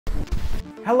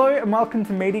Hello and welcome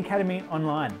to Media Academy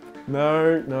Online.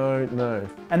 No.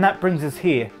 And that brings us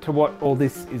here to what all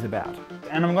this is about.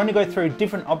 And I'm going to go through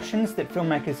different options that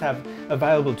filmmakers have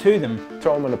available to them.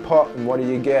 Throw them in a pot and what do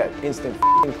you get? Instant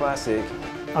f***ing classic.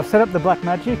 I've set up the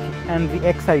Blackmagic and the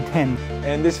XA10.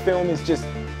 And this film is just,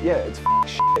 yeah, it's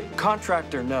shit.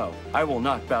 Contractor, no. I will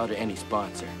not bow to any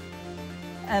sponsor.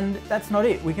 And that's not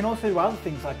it. We can also do other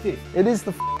things like this. It is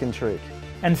the f***ing trick.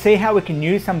 And see how we can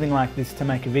use something like this to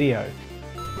make a video.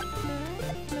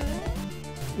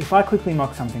 If I quickly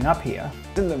mock something up here,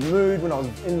 In the mood, when I was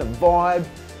in the vibe.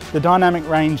 the dynamic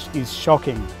range is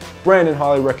shocking. Brandon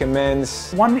highly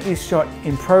recommends. One is shot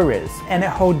in ProRes and it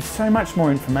holds so much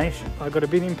more information. I got a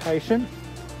bit impatient,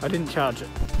 I didn't charge it.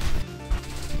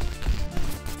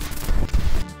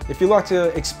 If you'd like to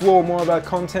explore more of our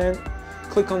content,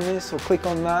 click on this or click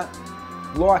on that.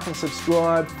 Like and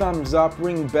subscribe, thumbs up,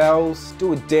 ring bells,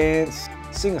 do a dance,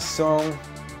 sing a song,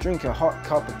 drink a hot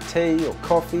cup of tea or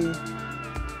coffee,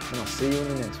 and I'll see you in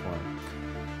the next one.